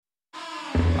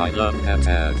I love that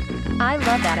ad. I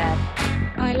love that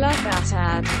ad. I love that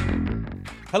ad.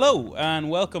 Hello and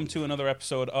welcome to another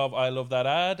episode of I Love That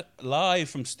Ad, live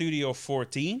from Studio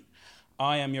 14.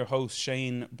 I am your host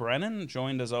Shane Brennan,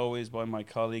 joined as always by my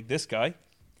colleague, this guy.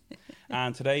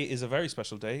 And today is a very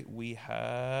special day. We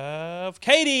have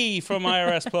Katie from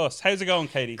IRS Plus. How's it going,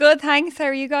 Katie? Good, thanks. How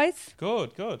are you guys?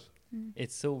 Good, good.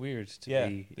 It's so weird to Yeah,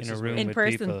 be this in a is room weird. In with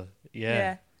person. people.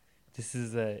 Yeah. This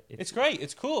is It's great.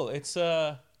 It's cool.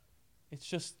 It's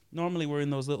just normally we're in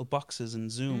those little boxes in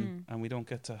Zoom and we don't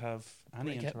get to have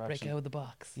any break interaction. out of the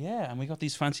box. Yeah, and we got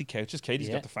these fancy couches. Katie's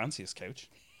Yeah. got the fanciest couch.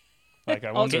 Like I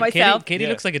All wonder. to myself. Katie Yeah.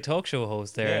 looks like a talk show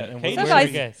host there. Yeah, and Katie- So Where's we're your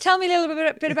guys, guests. tell me a little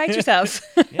bit about yourselves.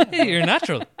 Hey, you're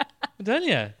natural. I'm telling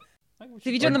you. Have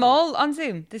you done them all on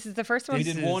Zoom? This is the first one?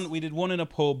 We did one in a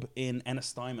pub in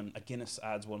Ennistimon, a Guinness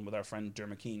ads one with our friend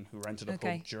Dermot Keane, who rented a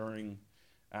Okay. pub during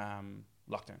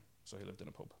lockdown. So he lived in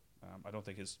a pub. I don't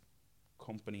think his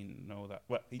company know that.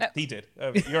 Well, he did.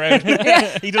 You're out.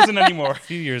 He doesn't anymore. A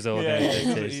few years old. Yeah, now, yeah, these he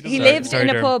days. doesn't- He Sorry, lived in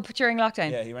a Derm. pub during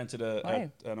lockdown. Yeah, he rented Wow.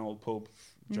 an old pub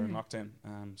during lockdown.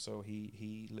 So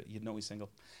you'd know he's single.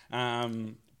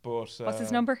 But What's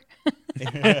his number?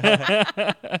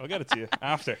 I'll get it to you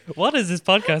after. What is this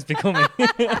podcast becoming?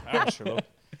 Sure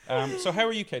will. So how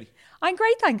are you, Katie? I'm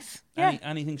great, thanks. Yeah.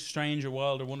 Anything strange or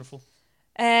wild or wonderful?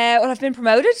 Well, I've been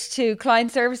promoted to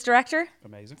client service director.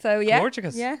 Amazing. So yeah.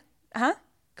 Congratulations. Yeah. Huh?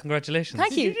 Congratulations.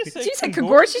 Thank you. you just say Did you say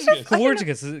congratulations? congratulations?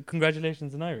 Congratulations.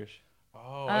 Congratulations in Irish.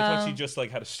 Oh, I thought she just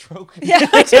had a stroke. Yeah,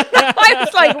 I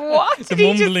was like, what The did he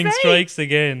mumbling just say? strikes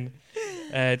again.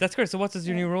 That's great. So what does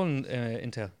your new role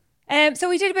entail? So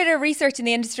we did a bit of research in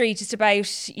the industry just about,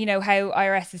 how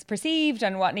IRS is perceived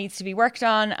and what needs to be worked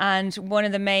on. And one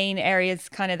of the main areas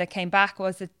kind of that came back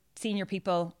was that senior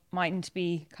people mightn't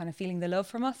be kind of feeling the love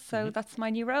from us. So that's my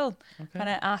new role. Kind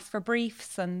of ask for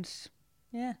briefs and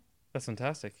yeah, That's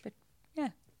fantastic. yeah.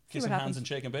 See Kissing what hands happens. and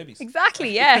shaking babies.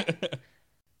 Exactly, yeah.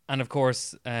 And of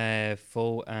course,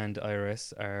 FO and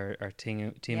IRS are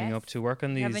teaming Yes. up to work on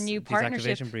We these, have a new these partnership.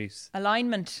 activation briefs.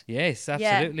 Alignment. Yes,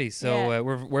 absolutely. So yeah.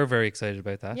 we're very excited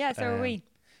about that. Yeah, so are we.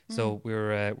 So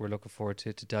we're looking forward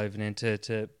to diving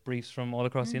into briefs from all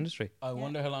across the industry. I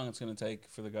wonder how long it's going to take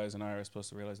for the guys in IRS Plus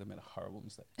to realise they made a horrible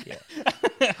mistake. Yeah,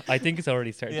 I think it's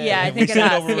already started. Yeah, I we think it send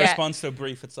has, over a yeah. response to a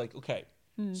brief. It's like, okay,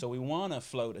 so we want to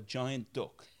float a giant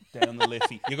duck down the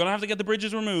Liffey. You're going to have to get the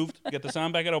bridges removed, get the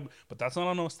sand back up, but that's not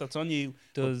on us, that's on you.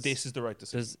 But this is the right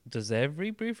decision. Does every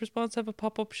brief response have a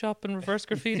pop-up shop and reverse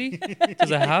graffiti?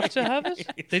 Does it have to have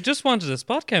it? They just wanted a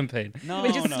spot campaign. No,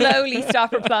 We just no. slowly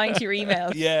stop replying to your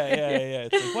emails. Yeah.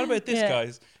 It's like, what about this, Yeah.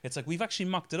 guys? It's like, we've actually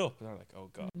mocked it up. And they're like, oh,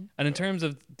 God. And in terms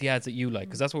of the ads that you like,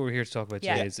 because that's what we're here to talk about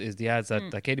Yeah. today, is the ads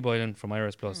that Katie Boylan from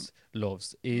IRS Plus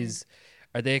loves.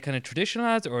 Are they kind of traditional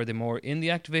ads, or are they more in the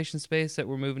activation space that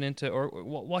we're moving into, or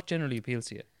what generally appeals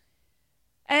to you?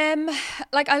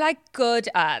 I like good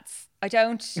ads. I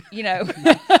don't,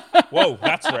 Whoa,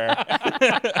 that's rare.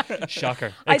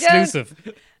 Shocker. I don't-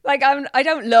 Exclusive. I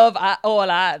don't love all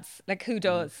ads. Like, who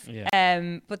does?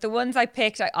 Yeah. But the ones I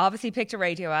obviously picked a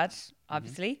radio ad,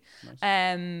 obviously.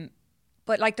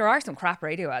 But there are some crap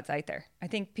radio ads out there. I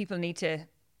think people need to,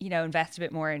 invest a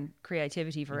bit more in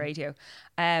creativity for radio.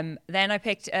 Then I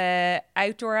picked a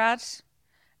outdoor ad,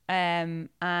 and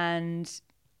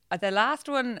the last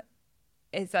one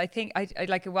is, I think, I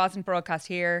it wasn't broadcast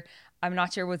here. I'm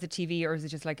not sure, was it TV or was it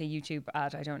just like a YouTube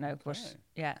ad? I don't know, but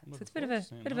yeah, so it's a bit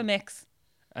of a mix.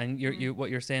 And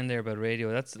what you're saying there about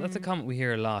radio, that's a comment we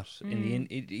hear a lot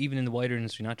even in the wider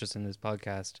industry, not just in this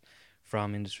podcast,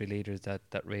 from industry leaders that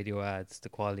radio ads, the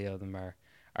quality of them are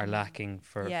lacking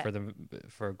for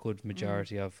a good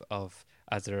majority of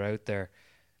ads that are out there.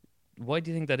 Why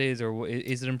do you think that is, or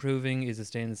is it improving? Is it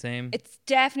staying the same? It's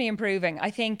definitely improving.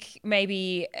 I think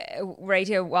maybe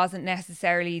radio wasn't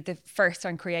necessarily the first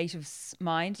on creatives'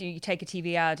 mind. You take a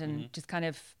TV ad and just kind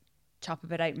of chop a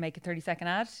bit out and make a 30-second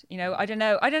ad. I don't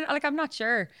know. I'm not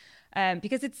sure,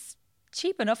 because it's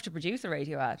cheap enough to produce a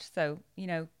radio ad. So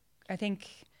I think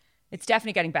it's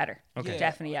definitely getting better. Okay.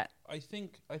 Definitely, yeah. I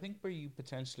think where you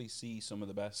potentially see some of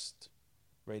the best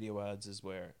radio ads is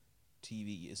where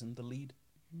TV isn't the lead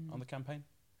on the campaign.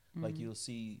 Like you'll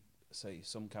see, say,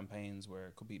 some campaigns where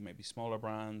it could be maybe smaller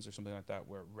brands or something like that,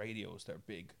 where radio's their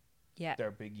big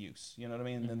use. You know what I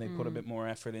mean? And then they put a bit more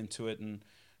effort into it, and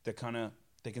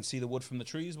they can see the wood from the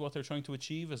trees. What they're trying to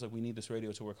achieve is like, we need this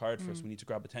radio to work hard for us. We need to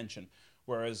grab attention.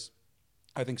 Whereas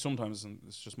I think sometimes, and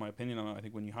it's just my opinion on it, I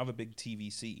think when you have a big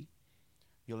TVC,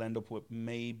 you'll end up with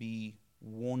maybe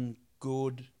one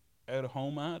good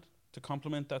out-of-home ad to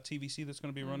complement that TVC that's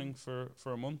going to be running for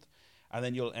a month. And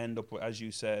then you'll end up with, as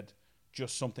you said,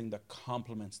 just something that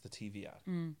complements the TV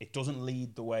ad. It doesn't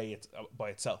lead the way by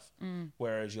itself.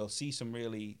 Whereas you'll see some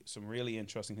really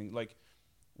interesting things. Like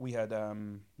we had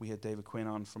David Quinn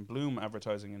on from Bloom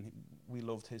Advertising, and we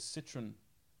loved his Citroen,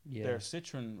 their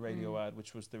Citroen radio ad,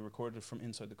 which was they recorded from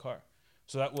inside the car.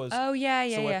 So that was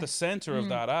at the center of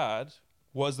that ad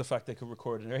was the fact they could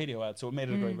record a radio ad. So it made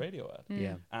it a great radio ad.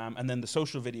 Yeah. And then the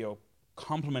social video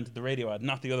complemented the radio ad,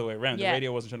 not the other way around. The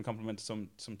radio wasn't trying to complement some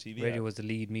TV Radio ad. was the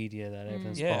lead media that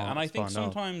everyone And I think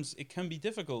sometimes it can be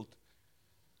difficult.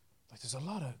 Like there's a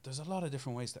lot of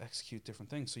different ways to execute different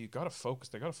things. So you got to focus.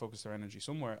 They got to focus their energy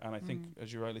somewhere. And I think,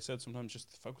 as you rightly said, sometimes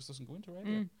just the focus doesn't go into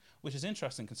radio, which is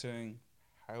interesting considering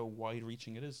how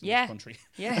wide-reaching it is in this country.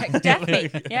 Yeah, definitely.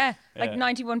 Like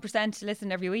 91%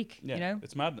 listen every week. Yeah, you know,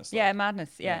 it's madness. Yeah,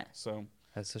 madness. Yeah. So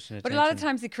has such an but a lot of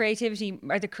times the creativity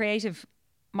or the creative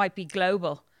might be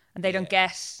global, and they don't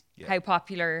get how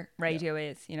popular radio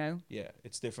is. You know. Yeah,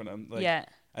 it's different. And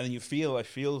and then I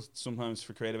feel sometimes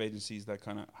for creative agencies that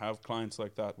kind of have clients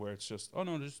like that where it's just, oh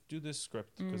no, just do this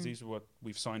script because these are what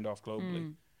we've signed off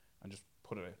globally, and just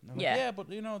put it in. Like, but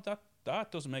you know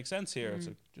that doesn't make sense here. It's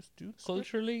like, just do the script.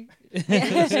 Culturally. do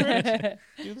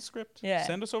the script. Yeah.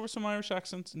 Send us over some Irish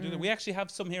accents and do that. We actually have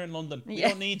some here in London. We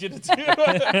don't need you to do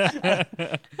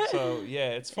it. So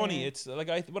it's funny. It's like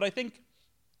I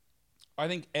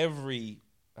think every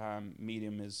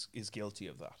medium is guilty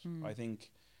of that. I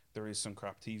think there is some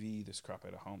crap TV, there's crap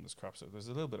out of home, there's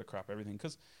a little bit of crap everything,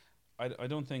 because I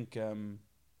don't think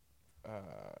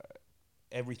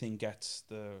everything gets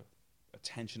the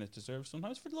attention it deserves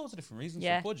sometimes for loads of different reasons,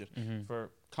 for budget,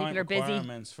 for client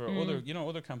requirements, for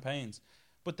other campaigns.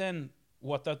 But then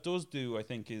what that does do, I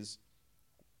think, is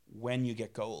when you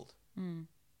get gold,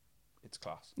 it's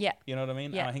class. Yeah. You know what I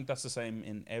mean? Yeah. And I think that's the same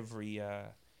in every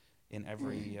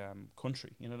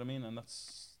country. You know what I mean? And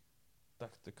that's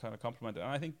the kind of compliment. And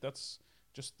I think that's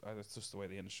just the way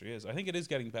the industry is. I think it is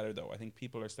getting better though. I think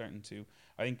people are starting to.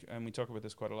 And we talk about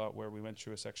this quite a lot, where we went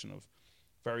through a section of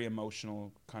very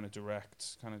emotional, kind of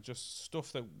direct, kind of just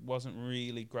stuff that wasn't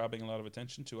really grabbing a lot of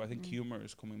attention to. I think humor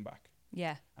is coming back.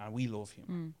 Yeah. And we love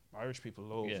humor. Irish people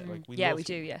love like we love we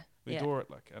do, we adore it,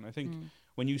 like. And I think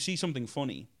when you see something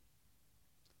funny,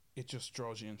 it just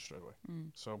draws you in straight away.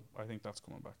 So I think that's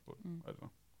coming back, but I don't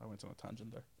know. I went on a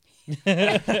tangent there.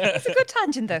 It's a good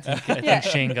tangent though. I think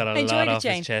Shane got a lot off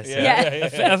his chest.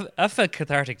 I felt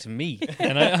cathartic to me,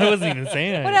 and I wasn't even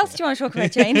saying anything. What else do you want to talk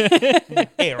about, Jane?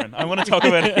 Aaron. I want to talk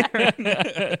about Aaron.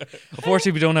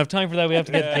 Unfortunately, we don't have time for that. We have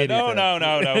to get Katie.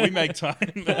 No. We make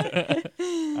time.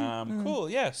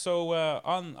 Cool. Yeah. So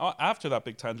after that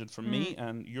big tangent from me,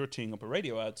 and you're teeing up a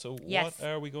radio ad. So what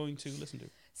are we going to listen to?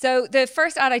 So the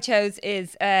first ad I chose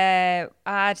is an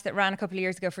ad that ran a couple of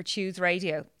years ago for Choose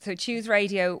Radio. So Choose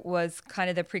Radio was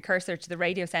kind of the precursor to the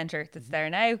Radio Centre that's there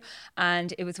now.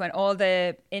 And it was when all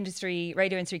the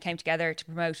radio industry came together to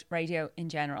promote radio in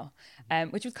general,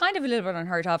 which was kind of a little bit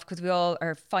unheard of because we all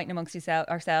are fighting amongst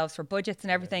ourselves for budgets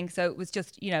and everything. So it was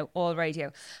just, all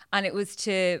radio. And it was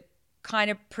to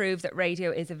kind of prove that radio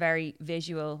is a very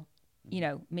visual,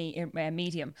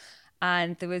 medium.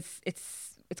 And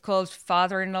it's called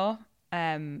Father-in-Law,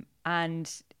 and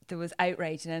there was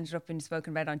outrage and ended up being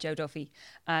spoken about on Joe Duffy.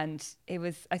 And it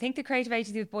was, I think, the creative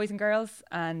agency of Boys and Girls,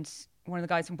 and one of the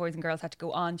guys from Boys and Girls had to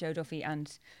go on Joe Duffy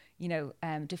and,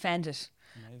 defend it.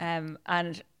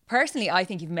 And personally, I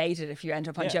think you've made it if you end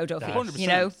up on Joe Duffy. 100%.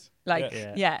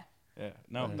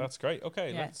 No, that's great.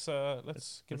 Okay,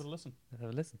 let's give it a listen. Let's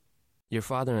have a listen. Your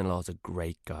father-in-law's a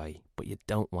great guy, but you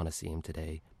don't want to see him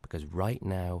today because right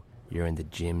now you're in the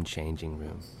gym changing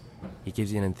room. He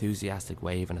gives you an enthusiastic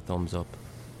wave and a thumbs up,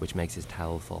 which makes his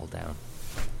towel fall down.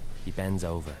 He bends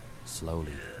over,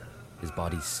 slowly, his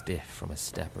body stiff from a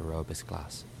step aerobics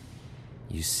class.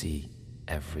 You see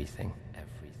everything,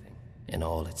 in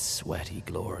all its sweaty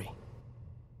glory.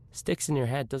 Sticks in your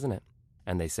head, doesn't it?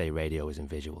 And they say radio isn't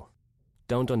visual.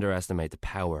 Don't underestimate the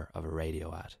power of a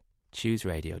radio ad.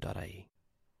 ChooseRadio.ie.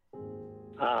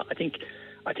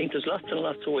 I think there's lots and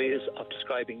lots of ways of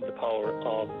describing the power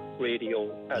of radio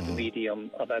as a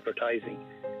medium of advertising.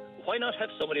 Why not have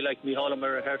somebody like Micheál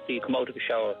O'Mara-Harty come out of the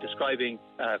shower describing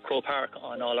Croke Park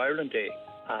on All Ireland Day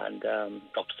and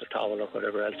drops the towel or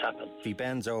whatever else happens? If he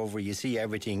bends over, you see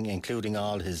everything, including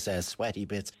all his sweaty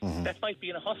bits. That might be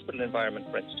in a hospital environment,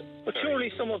 for instance. But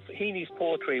surely some of Heaney's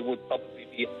poetry would probably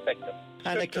be effective.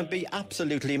 And it can be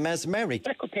absolutely mesmeric.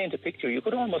 That could paint a picture. You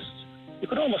could almost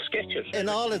sketch it. In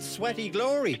all its sweaty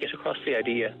glory. Get across the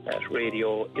idea that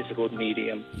radio is a good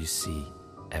medium. You see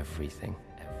everything.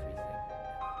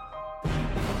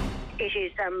 It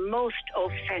is the most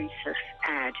offensive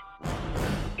ad.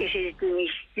 It is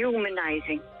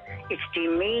dehumanising It's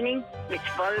demeaning, it's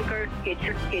vulgar,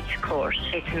 it's coarse.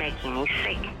 It's making me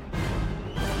sick.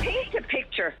 Paint a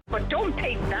picture, but don't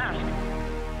paint that.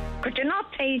 Could you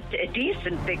not paint a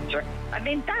decent picture? I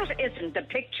mean, that isn't the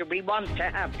picture we want to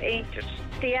have painted.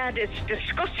 The ad is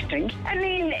disgusting. I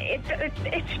mean,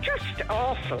 it's just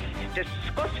awful. It's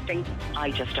disgusting.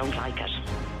 I just don't like it.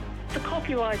 The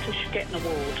copywriter should get an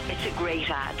award. It's a great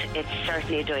ad. It's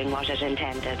certainly doing what it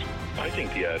intended. I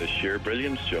think the ad is sheer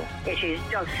brilliance, Joe. It is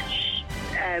just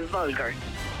vulgar,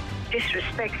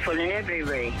 disrespectful in every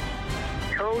way,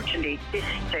 totally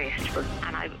distasteful,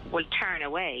 and I will turn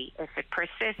away if it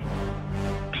persists.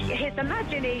 His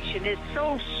imagination is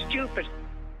so stupid.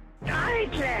 I'd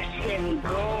let him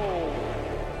go.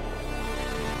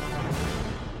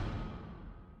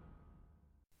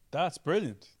 That's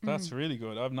brilliant. That's really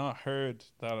good. I've not heard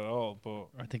that at all, but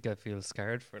I think I feel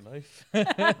scarred for life. You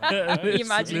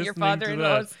imagine your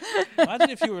father-in-law's.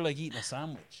 Imagine if you were like eating a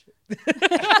sandwich.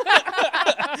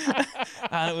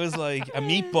 And it was like a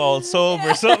meatball sub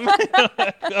or something.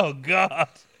 Oh, God.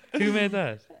 Who made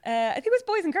that? I think it was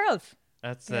Boys and Girls.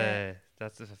 That's a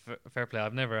fair play.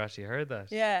 I've never actually heard that.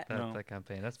 Yeah. That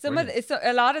campaign. That's Some brilliant.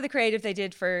 a lot of the creative they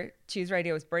did for Choose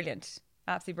Radio was brilliant.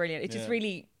 Absolutely brilliant. It just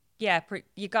really,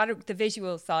 you got the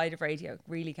visual side of radio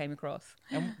really came across.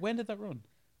 And when did that run?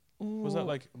 Was that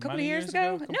like a couple many of years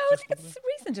ago? Couple- No, I just think it's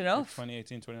recent enough.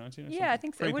 2018, 2019 or something? Yeah, I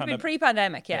think so. It would have been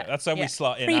pre-pandemic, yeah. That's how we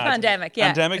slot in pre-pandemic,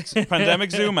 yeah.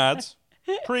 Pandemic Zoom ads.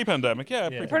 Pre-pandemic,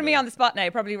 yeah. Putting me on the spot now.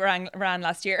 Probably ran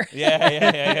last year. Yeah.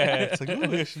 It's like,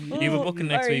 You have a booking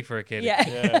next week for a kid.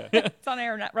 Yeah. It's on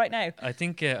air right now. I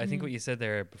think what you said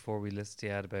there before we listened to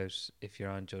the ad about if you're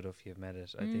on Joe Duffy, you've met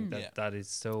it. I think that is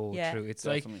so true. It's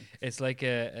definitely. like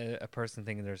a person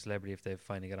thinking they're a celebrity if they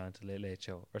finally get onto Late Late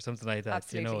Show or something like that.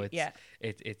 Absolutely,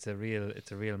 it's a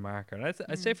real marker. And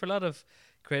I'd say for a lot of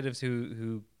creatives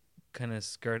who kind of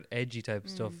skirt edgy type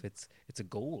stuff, it's a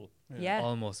goal.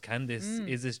 Almost.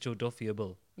 Is this Joe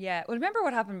Duffyable? Yeah. Well, remember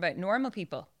what happened about normal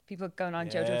people? People going on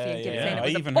Joe Duffy and saying I it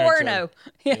was even a heard porno.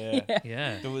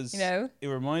 Yeah. There was, it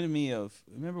reminded me of,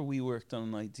 remember we worked on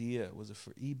an idea, was it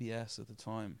for EBS at the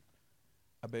time,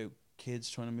 about kids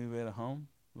trying to move out of home,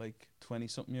 like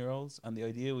 20-something-year-olds, and the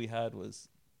idea we had was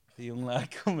the young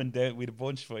lad coming down. We had a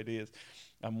bunch of ideas,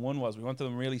 and one was we wanted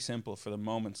them really simple for the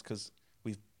moments, because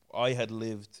I had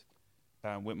lived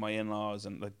with my in-laws,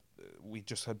 and like we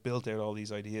just had built out all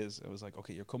these ideas. It was like,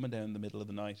 okay, you're coming down in the middle of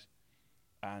the night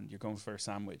and you're going for a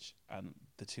sandwich, and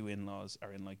the two in-laws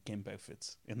are in like gimp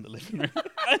outfits in the living room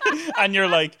and you're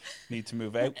like, need to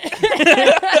move out.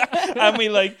 And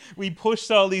we pushed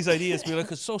all these ideas. We were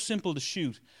like, it's so simple to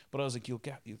shoot, but I was like, you'll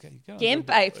get gimp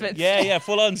outfits. Yeah,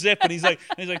 full on zip. And he's like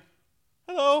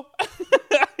hello.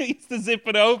 He used to zip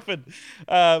it open.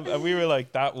 And we were like,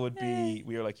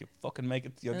 you fucking make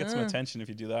it, you'll get some attention if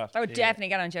you do that. I would definitely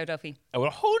get on Joe Duffy. I would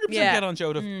 100% get on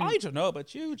Joe Duffy. I don't know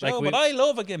about you, Joe, but I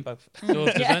love a gimp outfit. So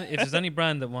if there's any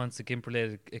brand that wants a gimp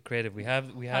related creative, we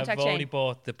have Contact already Shane.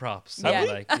 bought the props. So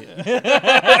Okay,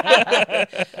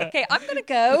 I'm gonna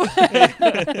go.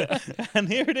 And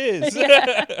here it is. So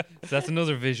that's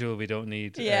another visual we don't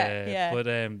need. But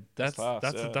that's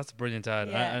a brilliant ad,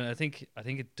 and I think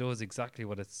it does exactly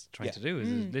what it's trying to do.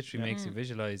 Is it literally makes you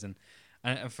visualize, and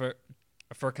for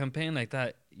a campaign like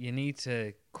that, you need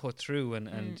to cut through,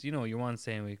 and you're one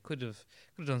saying we could have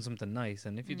done something nice,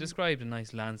 and if you described a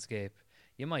nice landscape,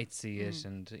 you might see it,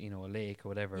 and a lake or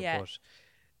whatever, but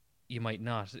you might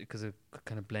not, because it could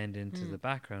kind of blend into the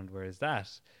background, whereas that.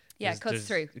 Yeah, it cuts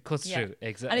through. It cuts through,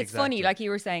 exactly. And it's funny, like you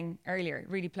were saying earlier, it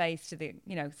really plays to the,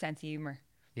 sense of humour.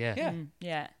 Yeah.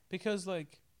 Yeah. Because,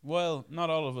 well, not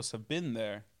all of us have been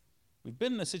there. We've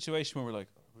been in a situation where we're like,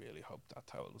 I really hope that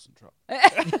towel doesn't drop.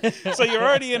 So you're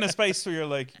already in a space where you're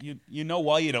like, you know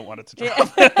why you don't want it to drop.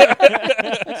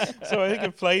 So I think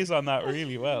it plays on that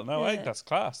really well. No, I think that's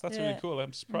class. That's really cool.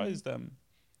 I'm surprised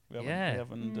we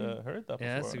haven't heard that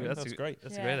before. That's great.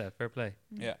 That's a great ad. Fair play.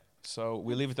 Yeah. So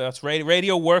we'll leave it there. That's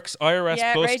Radio Works,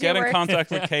 IRS Plus. Get in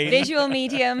contact with Katie. Visual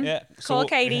medium. Call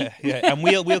Katie. And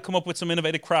we'll come up with some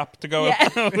innovative crap to go.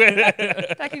 That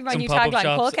could be my new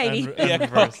tagline. Call Katie.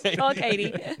 Call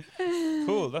Katie.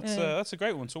 Cool. That's a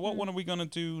great one. So what one are we going to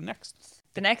do next?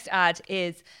 The next ad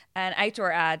is an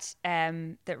outdoor ad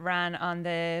that ran on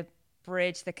the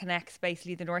bridge that connects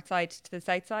basically the north side to the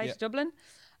south side of Dublin.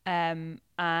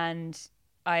 And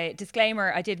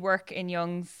disclaimer, I did work in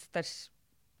Young's that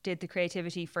did the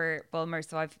creativity for Bulmer,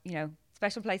 so I've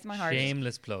special place in my heart.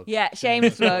 Shameless plug. Yeah,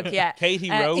 shameless plug. Yeah. Katie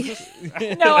wrote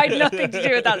it. No, I had nothing to do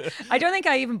with that. I don't think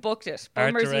I even booked it.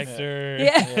 Art Bulmer's director.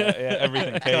 Yeah,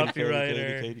 everything.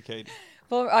 Copywriter. Katie.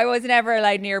 I was never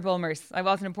allowed near Bulmers. I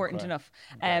wasn't important Okay. enough.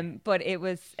 But it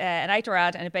was an outdoor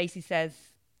ad, and it basically says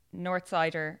North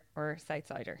Sider or South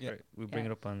Sider. Yeah. Right, we bring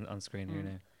it up on screen here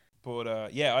now.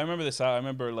 But yeah, I remember this. I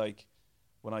remember like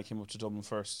when I came up to Dublin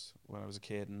first when I was a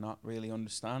kid and not really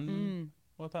understanding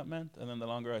what that meant. And then the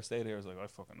longer I stayed here, I was like, I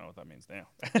fucking know what that means now.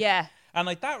 Yeah. And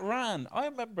like that ran. I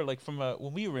remember like from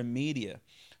when we were in media,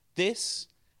 this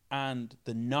and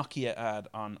the Nokia ad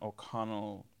on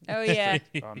O'Connell. Oh yeah.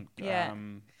 on, Yeah.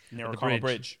 near The O'Connell bridge.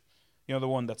 Bridge. You know, the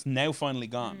one that's now finally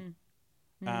gone.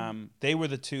 They were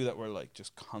the two that were like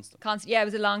just constant. Yeah, it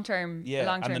was a long-term. Yeah,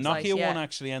 long-term and the site, Nokia yeah. one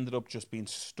actually ended up just being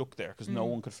stuck there because no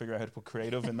one could figure out how to put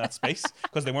creative in that space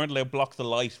because they weren't allowed to block the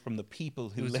light from the people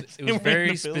who lived It was in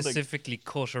very the building. specifically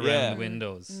cut around Yeah. the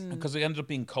windows. Because it ended up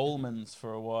being Coleman's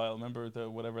for a while. Remember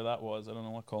whatever that was? I don't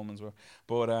know what Coleman's were,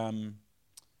 but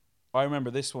I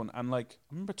remember this one, and like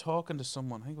I remember talking to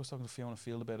someone. I think I was talking to Fiona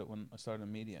Field about it when I started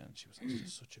in media, and she was like, "This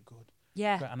is such a good."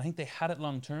 Yeah. And I think they had it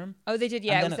long term. Oh, they did.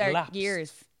 Yeah, and it was then there lapsed.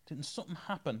 years. Didn't something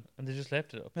happen? And they just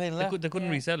left it up. They They, left- they couldn't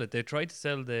yeah. resell it. They tried to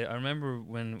sell I remember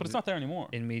when. But it's not there anymore.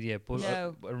 in media. But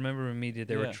No. I remember in media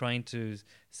they were Yeah. trying to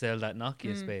sell that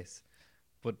Nokia space,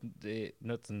 but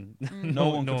nothing. No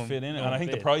one could fit in it, no and I one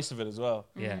think the fit. price of it as well.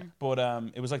 Yeah. But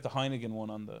it was like the Heineken one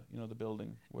on the the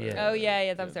building. Where, Yeah. Oh,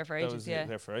 yeah, that was there for that ages, was yeah.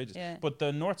 there for ages. Yeah. But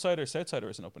the North Side or South Sider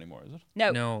isn't up anymore, is it?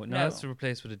 No. No, that's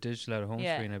replaced with a digital out of home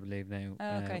Yeah. screen, I believe now.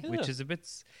 Oh, okay. Which Yeah. is a bit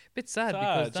sad because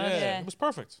Sad, that yeah. It was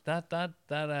perfect. that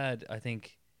ad, I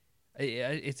think,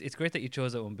 it's great that you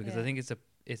chose that one because I Yeah. think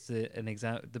it's an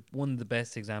example, one of the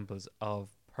best examples of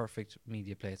perfect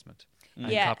media placement and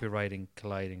Yeah. copywriting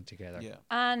colliding together. Yeah.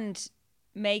 And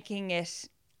making it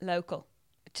local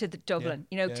to the Dublin.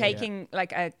 You know, Yeah, taking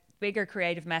like a bigger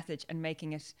creative message and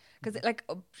making it because like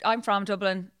I'm from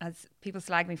Dublin, as people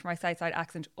slag me for my South Side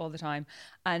accent all the time,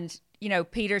 and you know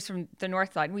Peter's from the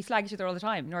North Side, and we slag each other all the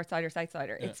time, North Side or South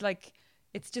Sider. Yeah. It's like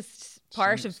it's just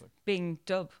part Seamless, of like. being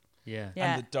Dub. Yeah.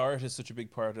 Yeah. And the Dart is such a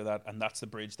big part of that, and that's the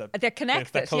bridge that That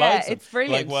connects that it, collides yeah, them. it's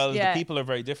brilliant, Like, while yeah. the people are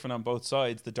very different on both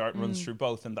sides, the Dart runs through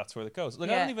both, and that's where it goes. Like,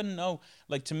 I Yeah. don't even know.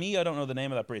 Like, to me, I don't know the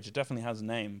name of that bridge. It definitely has a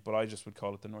name, but I just would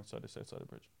call it the North Side or South Side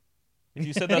Bridge. If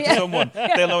you said that to someone,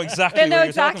 they'll know exactly They'll know what you're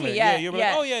exactly, talking yeah, about. You're yeah.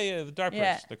 like, oh yeah, the Dart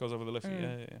Yeah. bridge that goes over the Liffey.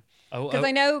 Yeah. Because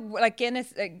I know like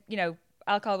Guinness, you know,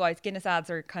 alcohol-wise, Guinness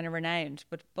ads are kind of renowned,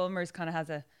 but Bulmers kind of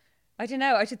has a. I don't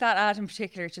know. I did that ad in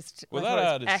particular. Just Well, I that thought it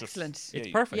ad was is just- excellent. yeah, It's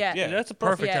you- perfect. Yeah. Yeah. That's a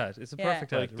perfect Yeah. ad. It's a Yeah.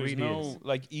 perfect ad. Like, It there's really no is.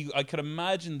 like I could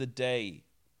imagine the day.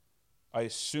 I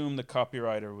assume the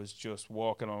copywriter was just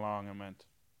walking along and went,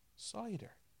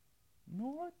 cider,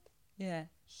 North Yeah.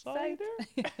 cider.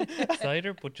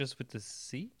 Cider, but just with the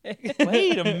C.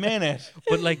 Wait a minute.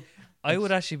 But like, I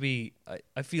would actually be.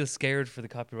 I feel scared for the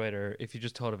copywriter if you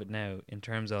just thought of it now in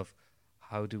terms of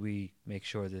how do we make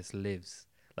sure this lives.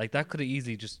 Like that could have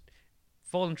easily just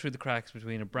fallen through the cracks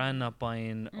between a brand not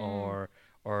buying or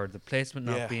the placement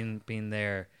not Yeah. being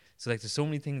there. So like, there's so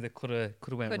many things that could have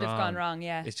went Could wrong. have gone wrong.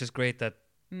 Yeah. It's just great that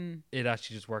it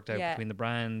actually just worked out Yeah. between the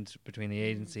brand, between the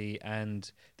agency, and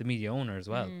the media owner as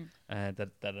well. That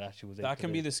it actually was. able That to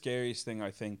can be live. the scariest thing,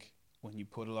 I think, when you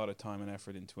put a lot of time and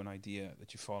effort into an idea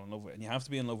that you fall in love with, and you have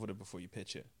to be in love with it before you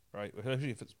pitch it, right?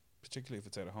 Particularly if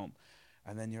it's out of home,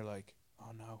 and then you're like,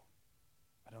 oh no,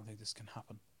 I don't think this can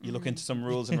happen. You look into some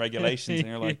rules and regulations, and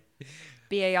you're like,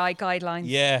 BAI guidelines.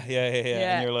 yeah,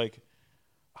 Yeah. and you're like,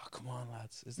 oh come on,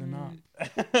 lads, is there not?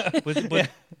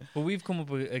 But we've come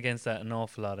up against that an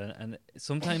awful lot, and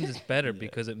sometimes it's better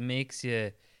because it makes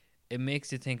you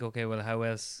think, okay, well, how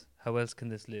else can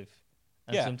this live?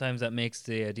 And Yeah. sometimes that makes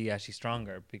the idea actually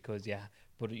stronger because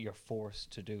but you're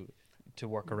forced to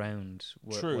work around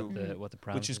True. what the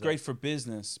parameters Which is are. great for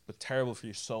business, but terrible for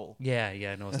your soul. Yeah,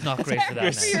 no, it's not great for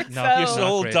that. Terrible now. for Not- your Your not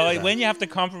soul great for dies that. when you have to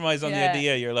compromise on the Yeah.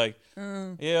 idea. You're like,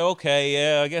 yeah, okay,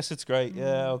 yeah, I guess it's great.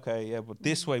 Yeah, okay, yeah, but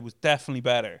this way was definitely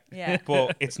better. Yeah.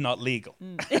 But it's not legal.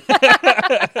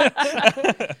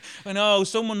 I know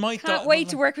someone might. Can't wait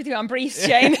to work with you on briefs,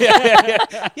 Jane.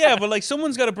 Yeah, but like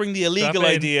someone's got to bring the illegal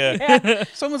in. idea.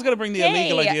 Someone's got to bring the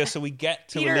illegal Hey, idea so we get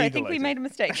to Peter, illegal I think we idea. made a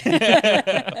mistake.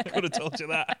 I could have told you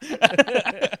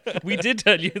that. We did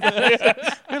tell you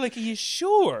that. We're like, are you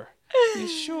sure? Are you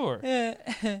sure?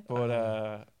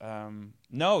 But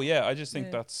no, yeah, I just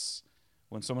think that's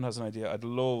when someone has an idea. I'd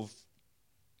love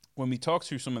when we talk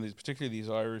through some of these, particularly these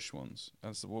Irish ones.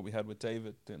 That's what we had with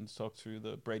David. Then talk through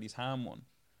the Brady's Ham one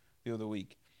the other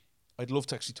week. I'd love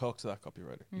to actually talk to that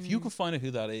copywriter. If you could find out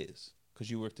who that is, because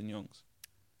you worked in Young's.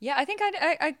 Yeah, I think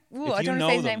I If don't you want to know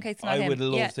say his them, name in case it's not I him. would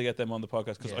love yeah. to get them on the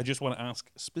podcast because Yeah. I just want to ask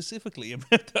specifically about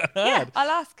that Yeah, ad. I'll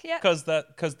ask. Yeah. Because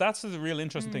that's the real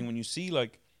interesting thing when you see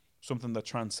like something that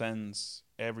transcends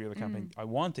every other campaign. I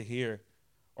want to hear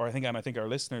or I think our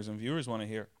listeners and viewers want to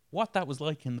hear what that was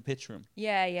like in the pitch room.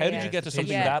 Yeah. How did you get to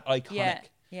something that iconic?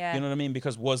 Yeah. You know what I mean?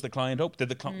 Because was the client up?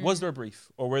 Was there a brief,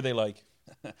 or were they like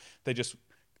they just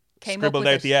scribbled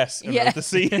out the S and wrote the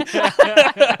C,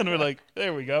 and we're like,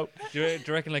 there we go. Do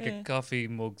you reckon like a coffee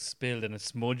mug spilled and it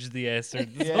smudged the S or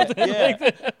something Yeah. like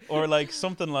that? Or like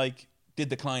something like, did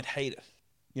the client hate it?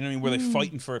 You know what I mean? Were they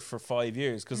fighting for it for 5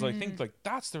 years? Because I think like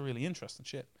that's the really interesting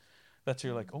shit. That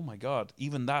you're like, oh my god,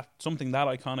 even that something that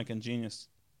iconic and genius,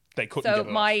 they couldn't. So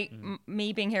give it off.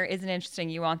 me being here isn't interesting.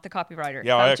 You want the copywriter? Yeah, Is that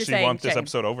I what you're actually saying, want this Shane?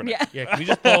 episode over now. Yeah. Yeah, can we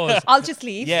just pause? I'll just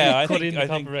leave. Yeah, I Cut think, in I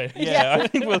the think copyright. I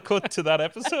think we'll cut to that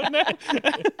episode now.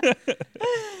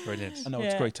 Brilliant. I know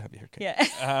it's great to have you here, Kate.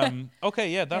 Yeah.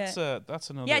 Okay, yeah, that's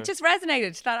another. Yeah, it just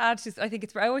resonated. That ad just, I think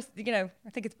it's, I always, I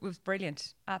think it was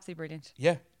brilliant. Absolutely brilliant.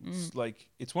 Yeah, it's like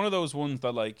it's one of those ones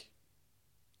that like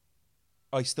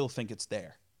I still think it's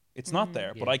there. It's not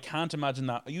there, but I can't imagine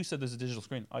that. You said there's a digital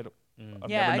screen. I've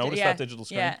never noticed that digital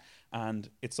screen. And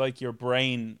it's like your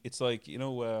brain. It's like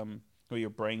where your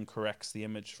brain corrects the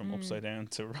image from upside down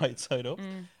to right side up,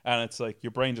 and it's like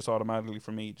your brain just automatically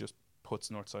for me just puts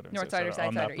north side or North side or on side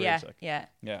that sider. bridge, Yeah, like.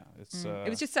 yeah. It's It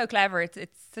was just so clever. It's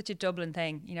such a Dublin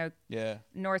thing, yeah.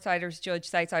 North siders judge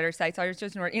south siders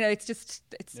judge north. It's just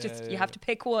you have to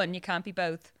pick one. You can't be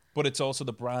both. But it's also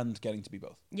the brand getting to be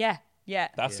both. Yeah. Yeah.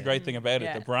 That's the great thing about it.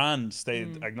 Yeah. The brand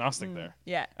stayed agnostic there.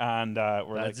 Yeah. And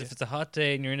we're Lads, like, if it's a hot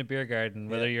day and you're in a beer garden,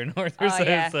 whether you're north or Oh, south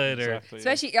yeah. side or exactly,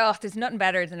 Especially, there's nothing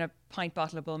better than a pint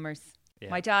bottle of Bulmers. Yeah.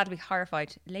 My dad would be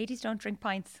horrified. Ladies don't drink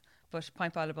pints, but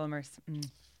pint bottle of Bulmers.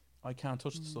 I can't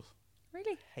touch the stuff.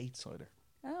 Really? Hate cider.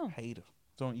 Oh. Hate it.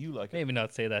 Don't you like it? maybe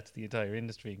not say that to the entire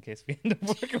industry in case we end up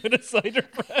working with a cider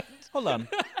brand. Hold on.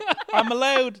 I'm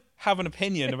allowed have an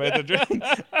opinion about the drink.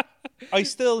 I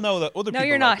still know that other No, people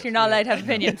you're like not. it. You're not allowed to have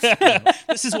opinions.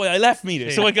 This is why I left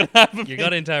media, so I could have You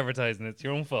got into advertising. It's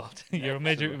your own fault. You're a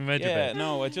major Yeah, bit.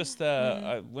 no, I just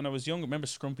when I was younger, remember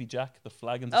Scrumpy Jack, the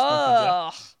flag and the Scrumpy Jack.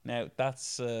 Oh. Now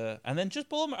that's and then just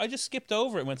Bulmer. I just skipped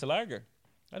over it and went to lager.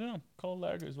 I don't know, cold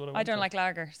lager is what I. I went don't to. like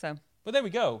lager, so. But there we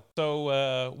go.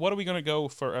 So what are we going to go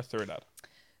for our third ad?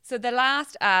 So the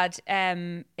last ad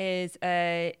is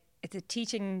it's a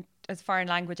teaching as foreign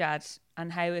language ad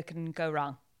and how it can go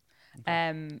wrong.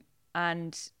 Okay.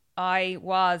 And I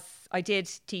did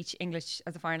teach English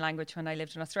as a foreign language when I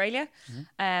lived in Australia,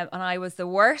 and I was the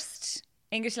worst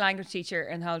English language teacher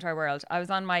in the whole entire world. I was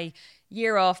on my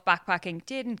year off backpacking,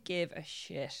 didn't give a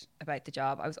shit about the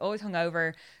job. I was always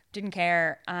hungover, didn't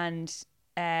care, and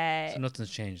So nothing's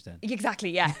changed then.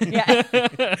 exactly, yeah.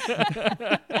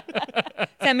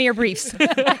 Send me your briefs. It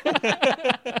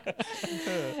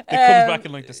comes back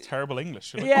in like this terrible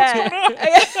English. You're like,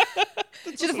 Yeah.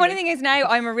 So the funny thing is now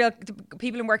I'm a real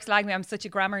people in work slag me. I'm such a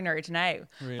grammar nerd now,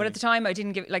 but at the time I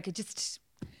didn't give it just.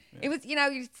 It was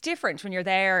it's different when you're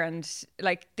there and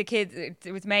like the kids.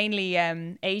 It was mainly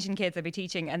Asian kids I'd be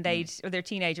teaching, and or they're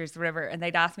teenagers or whatever, and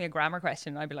they'd ask me a grammar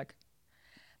question, and I'd be like,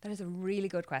 "That is a really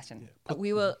good question.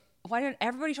 We will." Why don't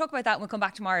everybody talk about that and we'll come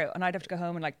back tomorrow? And I'd have to go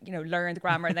home and learn the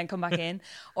grammar and then come back in.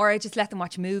 Or I just let them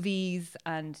watch movies.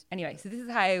 And anyway, so this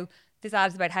ad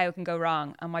is about how it can go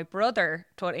wrong. And my brother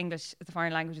taught English as a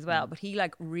foreign language as well, but he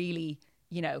really,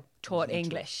 taught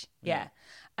English. Yeah.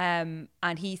 And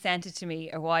he sent it to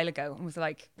me a while ago and was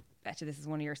like, betcha this is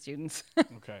one of your students.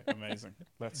 Okay, amazing.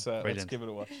 Let's give it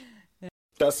a watch.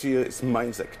 Das hier ist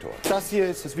mein Sektor. Das hier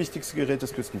ist das wichtigste Gerät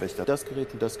des Küstenwächters. Das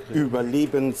Gerät und das Gerät.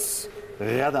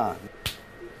 Überlebensradar.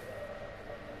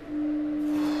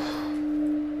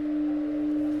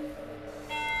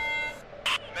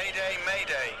 Mayday,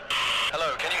 mayday.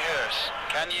 Hello, can you hear us?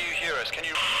 Can you hear us? Can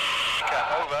you...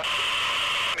 Over.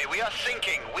 We are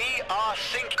sinking. We are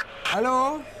sinking.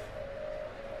 Hello?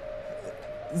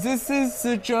 This is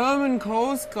the German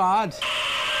Coast Guard.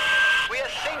 We are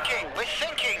sinking. We're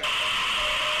sinking.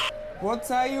 What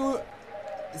are you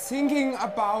thinking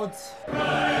about?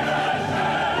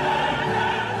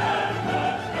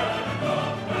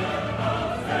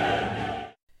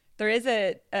 There is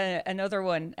another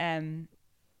one,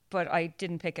 but I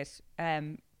didn't pick it.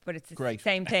 But it's the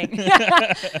same thing.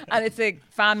 And it's a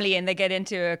family and they get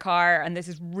into a car and this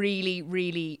is really,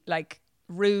 really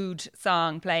rude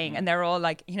song playing and they're all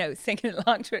singing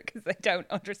along to it because they don't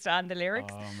understand the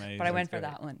lyrics. Oh, amazing. But I went for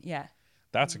that one. Yeah.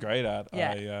 That's a great ad.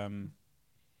 Yeah.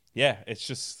 It's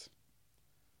just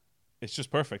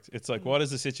perfect. It's like, what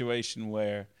is a situation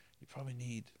where you probably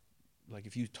need like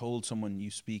if you told someone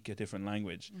you speak a different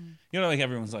language, you know, like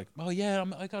everyone's like, oh yeah,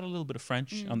 I got a little bit of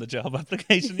French on the job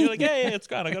application. You're like, yeah, it's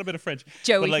great, I got a bit of French.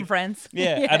 Joey But, like, from Friends.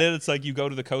 Yeah, and then it's like you go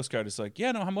to the Coast Guard. It's like,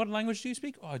 yeah, no, what language do you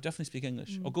speak? Oh, I definitely speak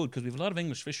English. Oh, good, because we have a lot of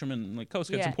English fishermen and like Coast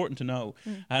Guard. It's important to know.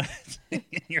 And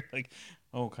you're like,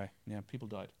 oh, okay, yeah, people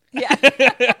died. Yeah.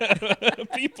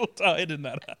 People died in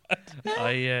that ad.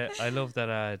 I love that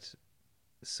ad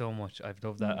so much. I've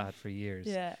loved that ad for years.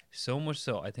 Yeah. So much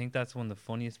so, I think that's one of the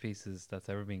funniest pieces that's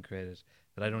ever been created.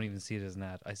 That I don't even see it as an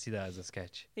ad. I see that as a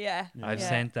sketch. Yeah. I've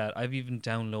sent that. I've even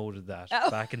downloaded that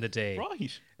back in the day.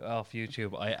 Right. Off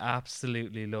YouTube. I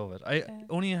absolutely love it.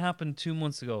 Only happened 2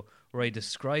 months ago where I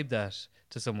described that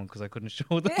to someone because I couldn't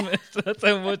show them it. That's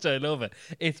how much I love it.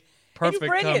 It's perfect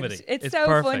brilliant. comedy. It's so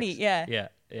perfect. funny. Yeah.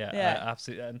 Yeah.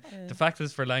 Absolutely. And the fact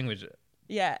is for language.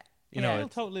 Yeah. You know, You're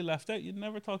totally left out. You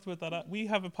never talked about that ad. We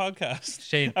have a podcast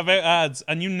Shane, about ads,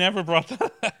 and you never brought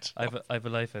that ad. I have a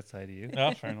life outside of you.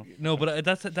 Yeah, fair enough. No, but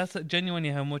that's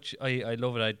genuinely how much I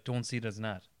love it. I don't see it as an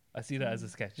ad. I see that as a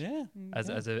sketch. Yeah. As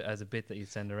a bit that you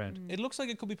send around. It looks like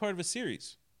it could be part of a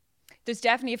series. There's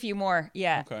definitely a few more.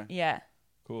 Yeah. Okay. Yeah.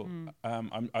 Cool. I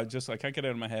can't get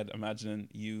out of my head imagining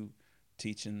you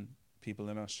teaching people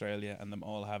in Australia and them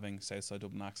all having Southside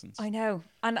Dublin accents. I know.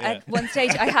 And at one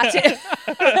stage I had to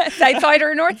Southsider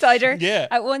or Northsider. Yeah.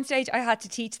 At one stage I had to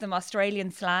teach them Australian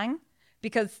slang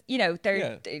because, you know,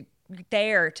 they're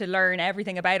there to learn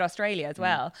everything about Australia as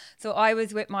well. So I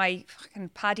was with my fucking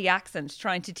Paddy accent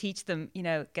trying to teach them, you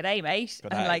know, g'day mate.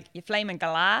 G'day. And like, you flaming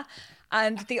gala.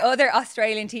 And the other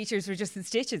Australian teachers were just in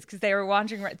stitches because they were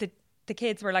wandering around. The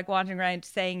kids were like wandering around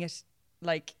saying it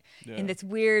like in this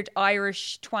weird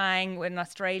Irish twang with an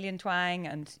Australian twang.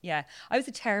 And I was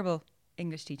a terrible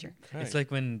English teacher. Okay. It's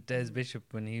like when Des Bishop,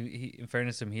 when he in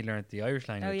fairness to him, he learnt the Irish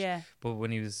language. Oh, yeah. But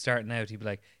when he was starting out, he'd be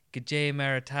like, G'day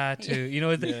Maratatu. You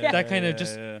know, that kind of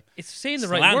just, it's saying the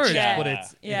right words, but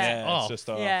it's off. It's just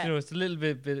off. Yeah. You know, it's a little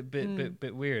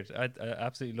bit weird. I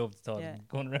absolutely love the thought of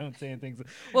going around saying things.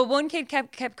 Well, one kid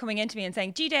kept coming into me and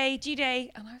saying, G-Day,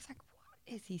 G-Day. And I was like, what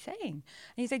is he saying? And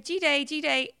he's like, G-Day,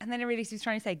 G-Day. And then I realized he was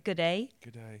trying to say good day.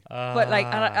 Good day. But like,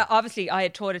 and obviously I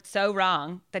had taught it so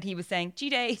wrong that he was saying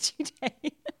G-Day,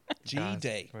 G-Day.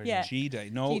 G-Day. Yeah. G-Day.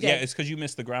 No, G-Day. yeah, it's because you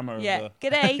missed the grammar of the...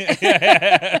 Good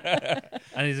day.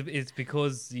 And it's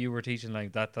because you were teaching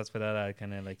like that. That's why that ad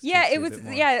kind of like. Yeah, speaks it to you a was. bit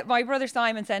more. Yeah, my brother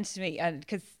Simon sent it to me, and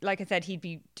because, like I said,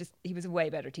 he was a way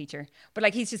better teacher. But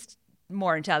like, he's just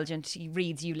more intelligent. He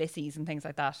reads Ulysses and things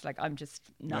like that. Like, I'm just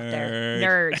not there.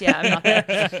 Nerd. Yeah, I'm not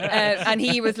there. And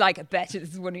he was like, I bet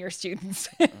this is one of your students.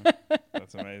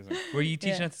 That's amazing. Were you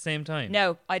teaching at the same time?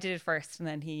 No, I did it first, and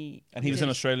then he. And he was in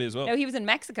Australia as well? No, he was in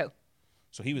Mexico.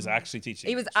 So he was actually teaching.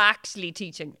 He was actually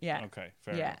teaching. Yeah. Okay,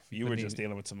 fair enough. You were just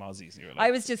dealing with some Aussies. You were like, I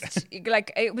was just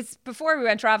like, it was before we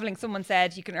went traveling. Someone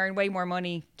said you can earn way more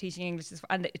money teaching English,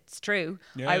 and it's true.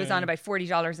 I was on about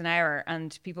 $40 an hour,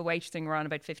 and people waitressing were on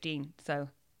about 15. So.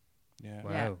 Yeah.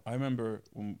 Wow. Yeah. I remember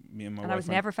when me and my wife. And I was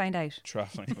never found out.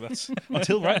 Traveling. That's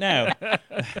until right now.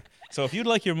 So if you'd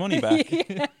like your money back,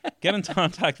 get in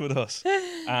contact with us.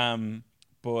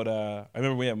 But I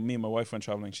remember me and my wife went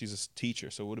traveling. She's a teacher,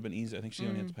 so it would have been easy. I think she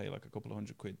only had to pay like a couple of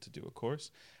 £100 to do a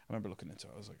course. I remember looking into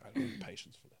it. I was like, I don't have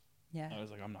patience for this. Yeah. I was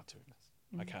like, I'm not doing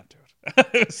this. I can't do it.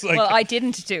 It's like, Well, I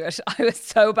didn't do it. I was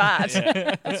so bad.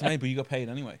 yeah, that's amazing, but you got paid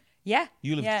anyway. Yeah.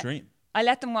 You lived the dream. I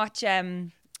let them watch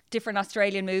different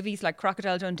Australian movies like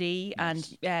Crocodile Dundee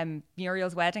and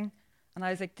Muriel's Wedding. And I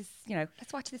was like,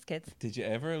 let's watch this, kids. Did you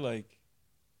ever like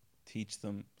teach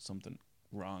them something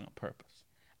wrong on purpose?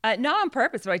 Not on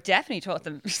purpose, but I definitely taught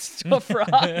them stuff wrong.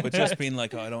 But just being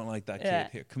like, oh, I don't like that kid. Yeah.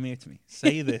 Here, come here to me.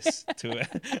 Say this to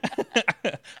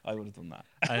it. I would have done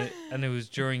that. And it was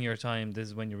during your time, this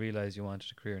is when you realised you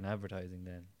wanted a career in advertising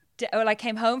then. Well, I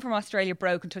came home from Australia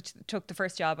broke and took the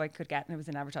first job I could get, and it was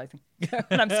in advertising.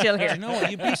 And I'm still here. You know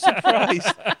what? You'd be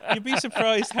surprised. You'd be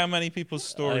surprised how many people's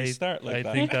stories start like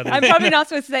that. I think that I'm probably not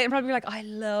supposed to say it. I'm probably like, I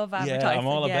love advertising. Yeah, I'm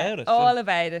all about it. All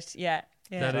about it. Yeah.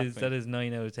 Yeah. That is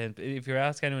 9 out of 10. If you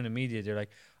ask anyone in media, they're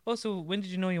like, oh, so when did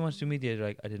you know you wanted to do media? They're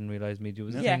like, I didn't realise media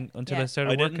was a thing until I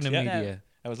started working in media.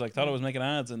 I was like, thought I was making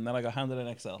ads, and then I got handed an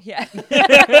Excel. Yeah.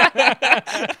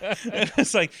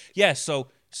 It's like, so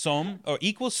sum or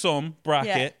equals sum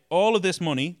bracket, all of this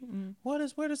money. Where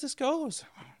does this go? I was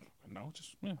like, no,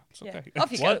 just it's okay. Off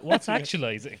you go. What's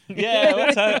actualizing?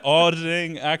 What's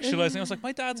auditing, actualizing? I was like,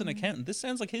 my dad's an accountant. This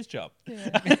sounds like his job.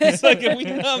 It's like, are we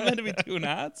not meant to be doing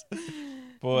ads?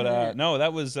 But no,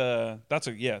 that was that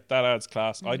ad's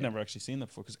class. I'd never actually seen that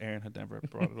before because Aaron had never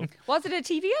brought it up. Was it a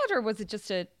TV ad or was it just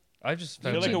a I just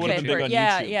I feel found like it it would have been big on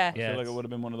Yeah, YouTube. yeah. I feel like it would have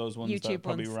been one of those ones YouTube that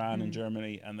probably ones. ran in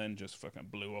Germany and then just fucking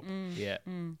blew up. Yeah.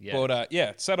 Yeah.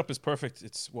 But setup is perfect.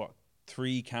 It's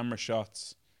 3 camera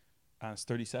shots and it's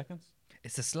 30 seconds.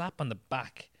 It's a slap on the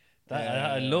back.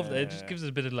 I love that. It just gives us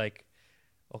a bit of like,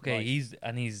 okay, Right. he's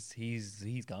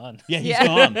gone. Yeah, he's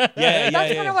gone. Yeah,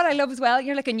 That's kind of what I love as well.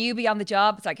 You're like a newbie on the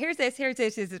job. It's like, here's this,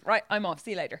 right, I'm off.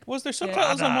 See you later. Was there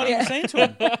subtitles on what he was saying to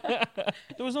him?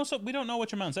 There was no we don't know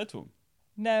what your man said to him.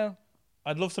 No.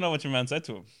 I'd love to know what your man said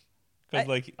to him. Because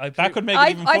that I could make it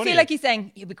even funnier. I feel like he's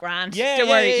saying, you'll be grand. Yeah, Don't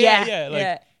yeah, worry.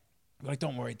 yeah. Like,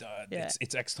 don't worry, Dad. Yeah.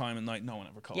 It's X time at night. No one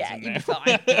ever calls Yeah, in you'll now. be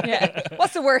fine. Yeah.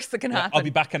 What's the worst that can happen? I'll be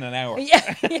back in an hour.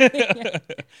 Yeah.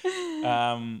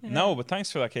 No, but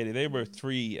thanks for that, Katie. They were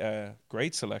 3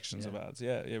 great selections of ads.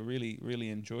 Yeah, really, really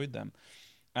enjoyed them.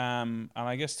 And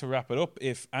I guess to wrap it up,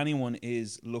 if anyone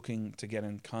is looking to get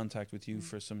in contact with you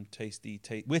for some tasty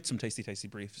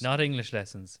briefs, Not English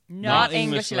lessons. Not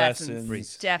English lessons.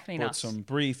 briefs, Definitely but not. some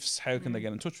briefs, how can they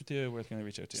get in touch with you? Where can they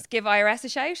reach out to you? Just give IRS a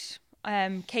shout.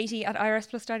 Katie at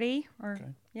irsplus.ie or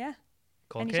yeah.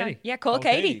 Call Anytime. Katie. Yeah, call Call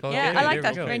Katie. Katie. Call Yeah, Katie. I like There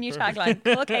that. we go. Very new Perfect.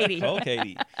 tagline. Call Katie. Call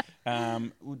Katie.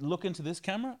 Look into this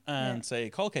camera and say,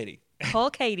 call Katie. Call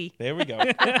Katie. There we go.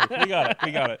 Perfect. We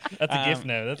got it. That's a gift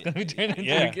now. That's going to be turned into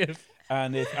yeah. a gift.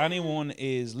 And if anyone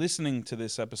is listening to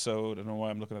this episode, I don't know why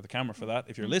I'm looking at the camera for that.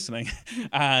 If you're listening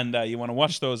and you want to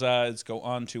watch those ads, go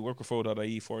on to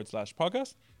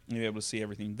workwithfro.ie/podcast. You'll be able to see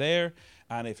everything there.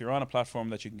 And if you're on a platform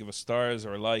that you can give us stars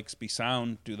or likes, be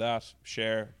sound, do that,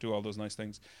 share, do all those nice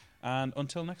things. And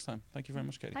until next time, thank you very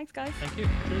much, Katie. Thanks, guys. Thank you.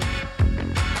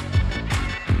 Cheers.